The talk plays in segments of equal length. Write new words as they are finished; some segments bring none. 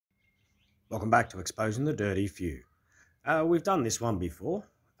Welcome back to Exposing the Dirty Few. We've done this one before,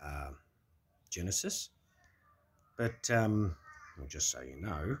 Genesis, but well, just so you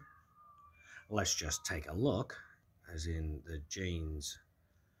know, let's just take a look, as in the genes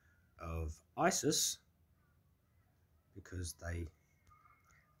of ISIS, because they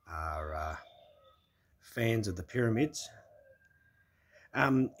are fans of the pyramids.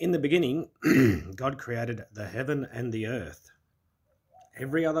 In the beginning, God created the heaven and the earth.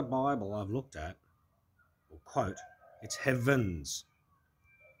 Every other Bible I've looked at, or quote, it's heavens.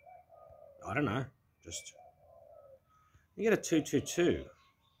 I don't know, just, you get a 222,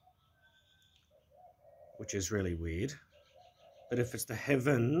 which is really weird. But if it's the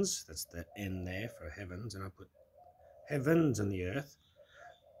heavens, that's the N there for heavens, and I put heavens and the earth,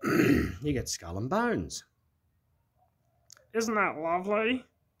 you get skull and bones. Isn't that lovely?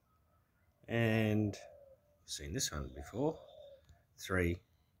 And I've seen this one before,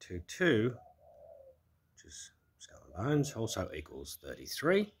 322, which is skull and bones, also equals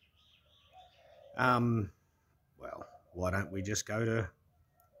 33. Well, why don't we just go to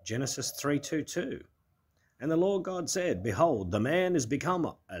Genesis 3:22? And the Lord God said, Behold, the man is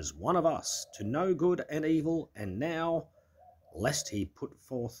become as one of us, to know good and evil, and now, lest he put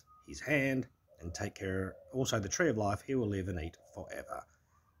forth his hand and take care also the tree of life, he will live and eat forever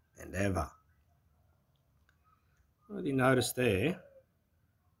and ever. What do you notice there?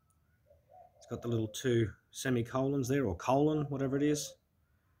 It's got the little 2 semicolons there, or colon, whatever it is.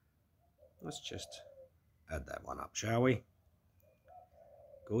 Let's just add that one up, shall we?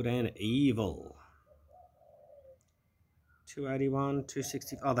 Good and evil. 281,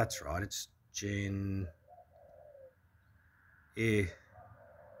 260. Oh, that's right. It's Gen.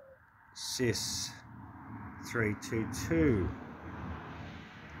 Sis 322.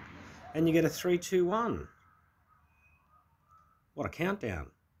 And you get a 321. What a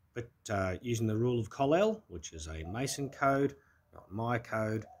countdown. But using the rule of Colel, which is a Mason code, not my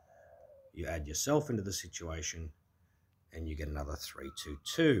code, you add yourself into the situation and you get another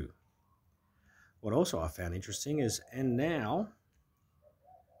 322. What also I found interesting is, and now,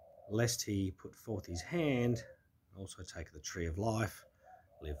 lest he put forth his hand, also take the tree of life,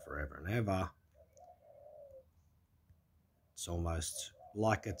 live forever and ever. It's almost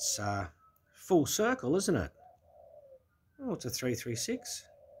like it's full circle, isn't it? Oh, it's a 336,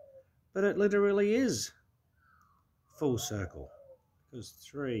 but it literally is full circle, because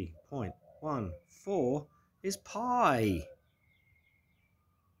 3.14 is pi.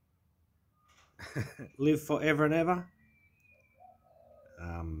 Live forever and ever,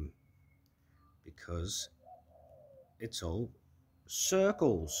 because it's all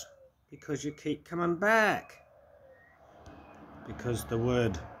circles, because you keep coming back, because the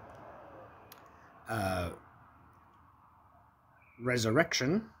word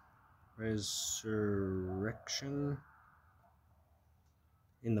resurrection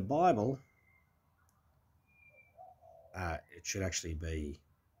in the Bible, it should actually be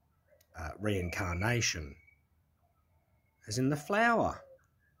reincarnation, as in the flower.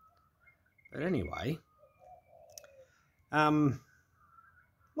 But anyway,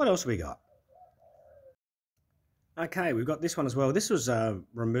 what else have we got? Okay, we've got this one as well. This was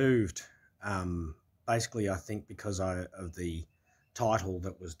removed, basically, I think, because of the title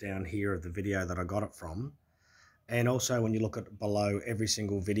that was down here of the video that I got it from. And also, when you look at below every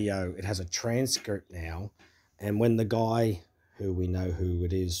single video, it has a transcript now. And when the guy, who we know who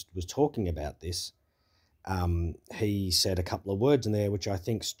it is, was talking about this, he said a couple of words in there which I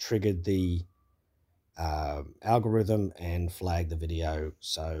think's triggered the algorithm and flagged the video,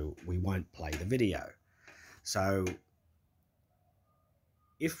 so we won't play the video. So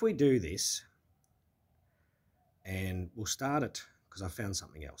if we do this, and we'll start it, because I found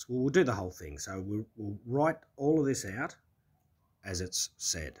something else. We'll do the whole thing. So we'll write all of this out as it's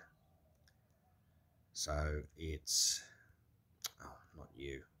said. So it's, oh, not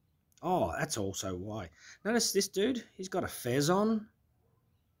you. Oh, that's also why. Notice this dude, he's got a fez on.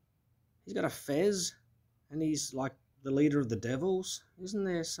 He's got a fez, and he's like the leader of the Devils. Isn't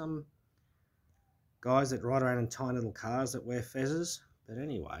there some guys that ride around in tiny little cars that wear fezzes? But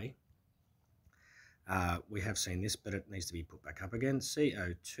anyway, we have seen this, but it needs to be put back up again.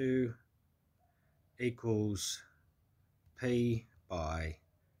 CO2 equals P by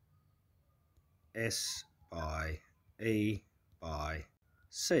S by E by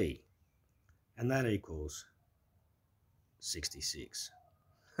C. And that equals 66.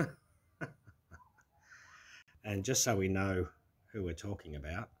 And just so we know who we're talking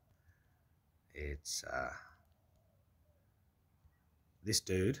about, it's this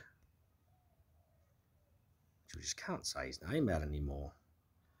dude, which we just can't say his name out anymore.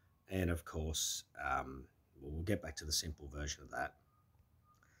 And of course, we'll get back to the simple version of that.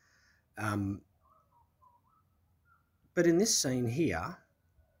 But in this scene here,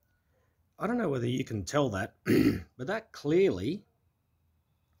 I don't know whether you can tell that, but that clearly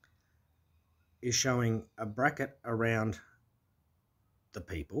is showing a bracket around the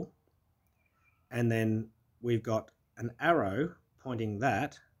people. And then we've got an arrow pointing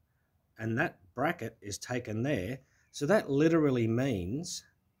that, and that bracket is taken there. So that literally means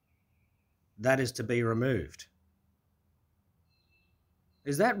that is to be removed.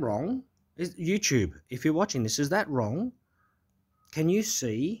 Is that wrong? Is YouTube, if you're watching this, is that wrong? Can you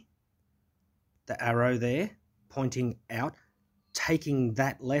see the arrow there pointing out, taking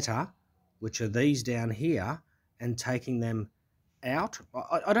that letter, which are these down here, and taking them out?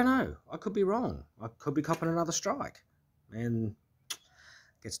 I don't know. I could be wrong. I could be copping another strike, and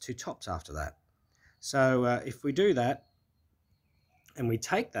gets 2 tops after that. So if we do that and we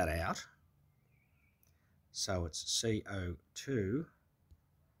take that out, so it's CO2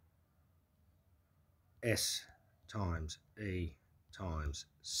 S times E times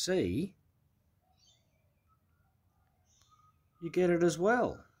C, you get it as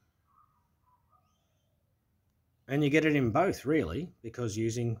well. And you get it in both, really, because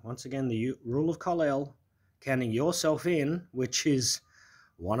using, once again, the rule of Cole, counting yourself in, which is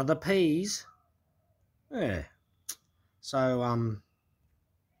one of the P's. Yeah. So,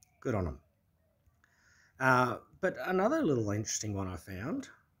 good on them. But another little interesting one I found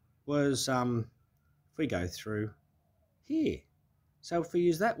was if we go through here. So if we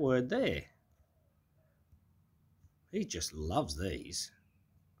use that word there, he just loves these.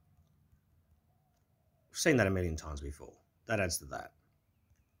 We've seen that a million times before. That adds to that.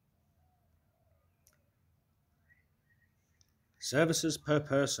 Services per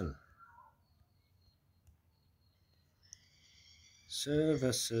person.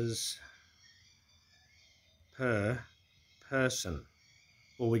 Services per person.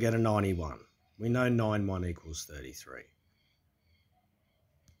 Well, we get a 91. We know 91 equals 33.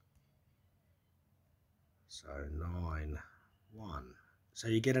 So 9, 1. So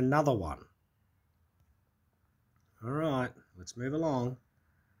you get another one. All right, let's move along.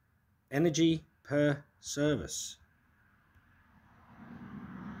 Energy per service.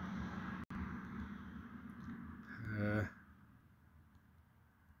 Per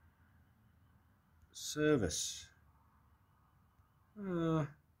service.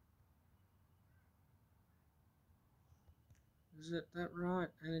 Is it that right?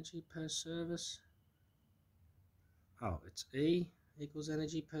 Energy per service? Oh, it's E equals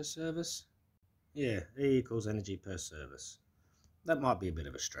energy per service? Yeah, E equals energy per service. That might be a bit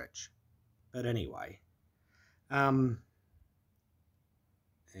of a stretch. But anyway. And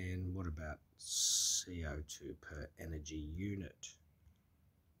what about CO2 per energy unit?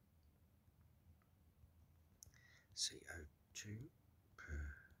 CO2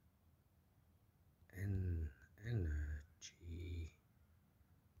 per energy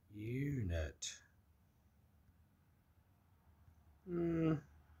unit.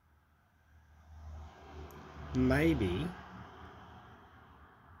 Maybe.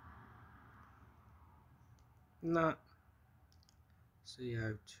 No.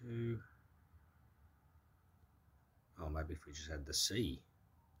 CO2. Oh, maybe if we just had the C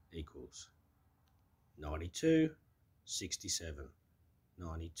equals 92, 67.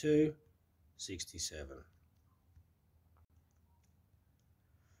 92, 67.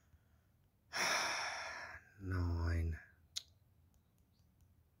 Nine,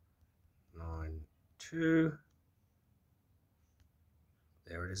 2.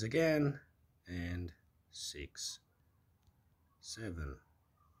 There it is again. And 6, 7.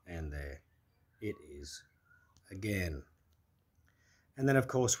 And there it is again. And then, of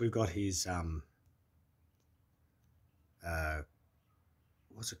course, we've got his,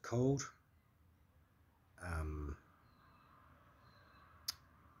 what's it called?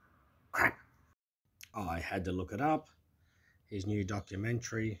 Crap. I had to look it up. His new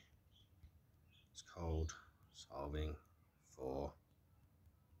documentary. It's called Solving for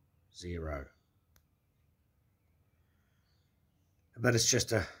Zero. But it's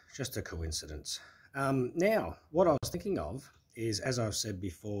just a coincidence. Now, what I was thinking of is, as I've said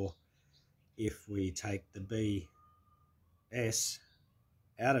before, if we take the BS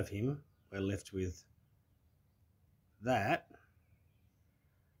out of him, we're left with that.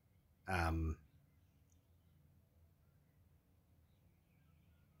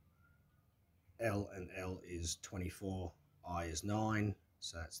 L and L is 24, I is 9,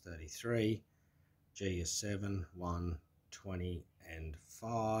 so that's 33. G is 7, 1, 20, and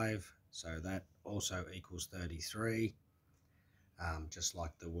 5, so that also equals 33. just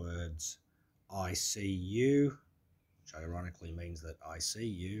like the words I see you, which ironically means that I see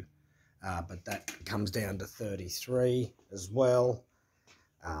you, but that comes down to 33 as well.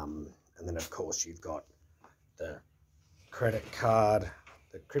 And then, of course, you've got the credit card,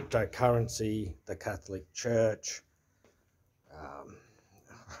 the cryptocurrency, the Catholic Church.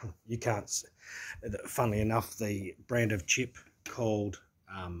 You can't, funnily enough, the brand of chip called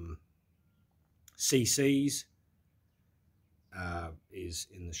CCs is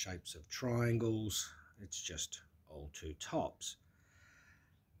in the shapes of triangles. It's just all two tops.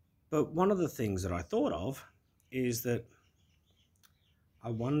 But one of the things that I thought of is that I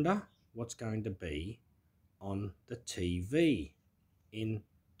wonder what's going to be on the TV in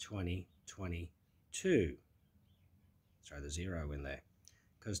 2022. Throw the 0 in there,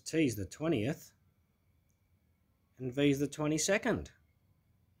 because T's the 20th and V's the 22nd.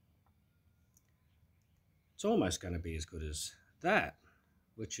 It's almost going to be as good as that,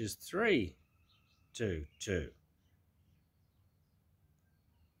 which is 3, 2, 2.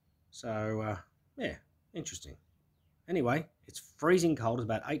 So, yeah, interesting. Anyway, it's freezing cold. It's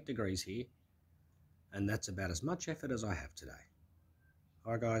about 8 degrees here, and that's about as much effort as I have today.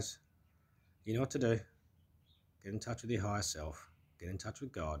 All right, guys, you know what to do. Get in touch with your higher self. Get in touch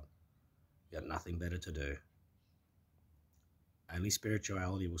with God. You got nothing better to do. Only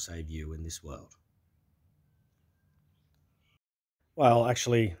spirituality will save you in this world. Well,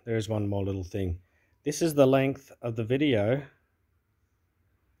 actually, there is one more little thing. This is the length of the video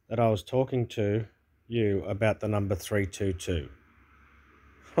that I was talking to you about the number 322.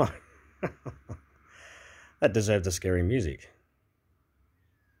 That deserved the scary music.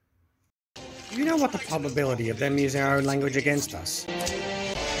 You know what the probability of them using our own language against us?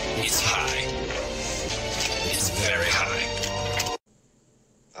 It's high. It's very high.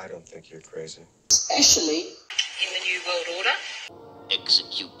 I don't think you're crazy. Especially in the New World Order.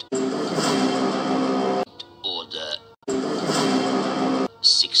 Execute. Order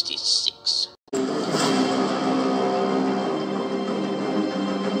 66.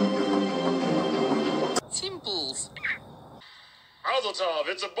 Simples. Mazel tov,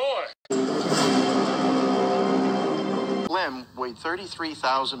 it's a boy. Lem weighed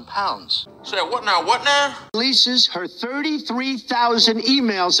 33,000 pounds. Say what now? What now? Releases her 33,000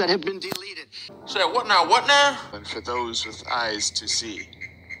 emails that have been deleted. Say what now? What now? And for those with eyes to see,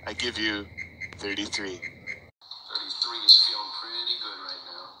 I give you 33. 33 is feeling pretty good right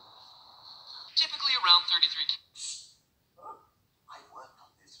now. Typically around 33. I worked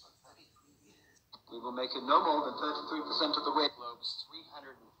on this for 33 years. We will make it no more than 33% of the way. Globe's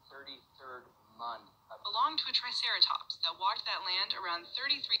 333rd month. Belonged to a triceratops that walked that land around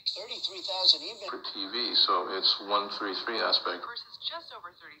 33,000 emails for TV, so it's 133 aspect versus just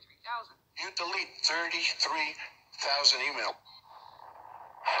over 33,000. You delete 33,000 email.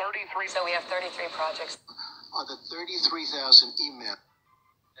 33. So we have 33 projects. Are the 33,000 email?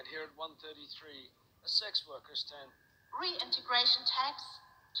 And here at 133, a sex worker's tent. Reintegration tax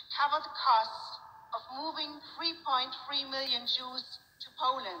to cover the costs of moving 3.3 million Jews to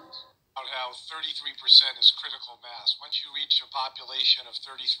Poland. About how 33% is critical mass. Once you reach a population of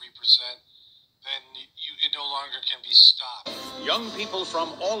 33%, then it no longer can be stopped. Young people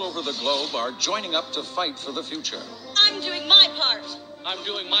from all over the globe are joining up to fight for the future. I'm doing my part. I'm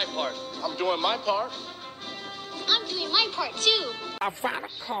doing my part. I'm doing my part. I'm doing my part too. I found a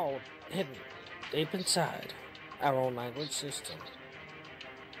code hidden deep inside our own language system.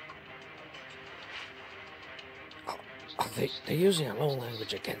 They're using our own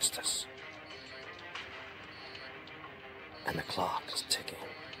language against us. And the clock is ticking.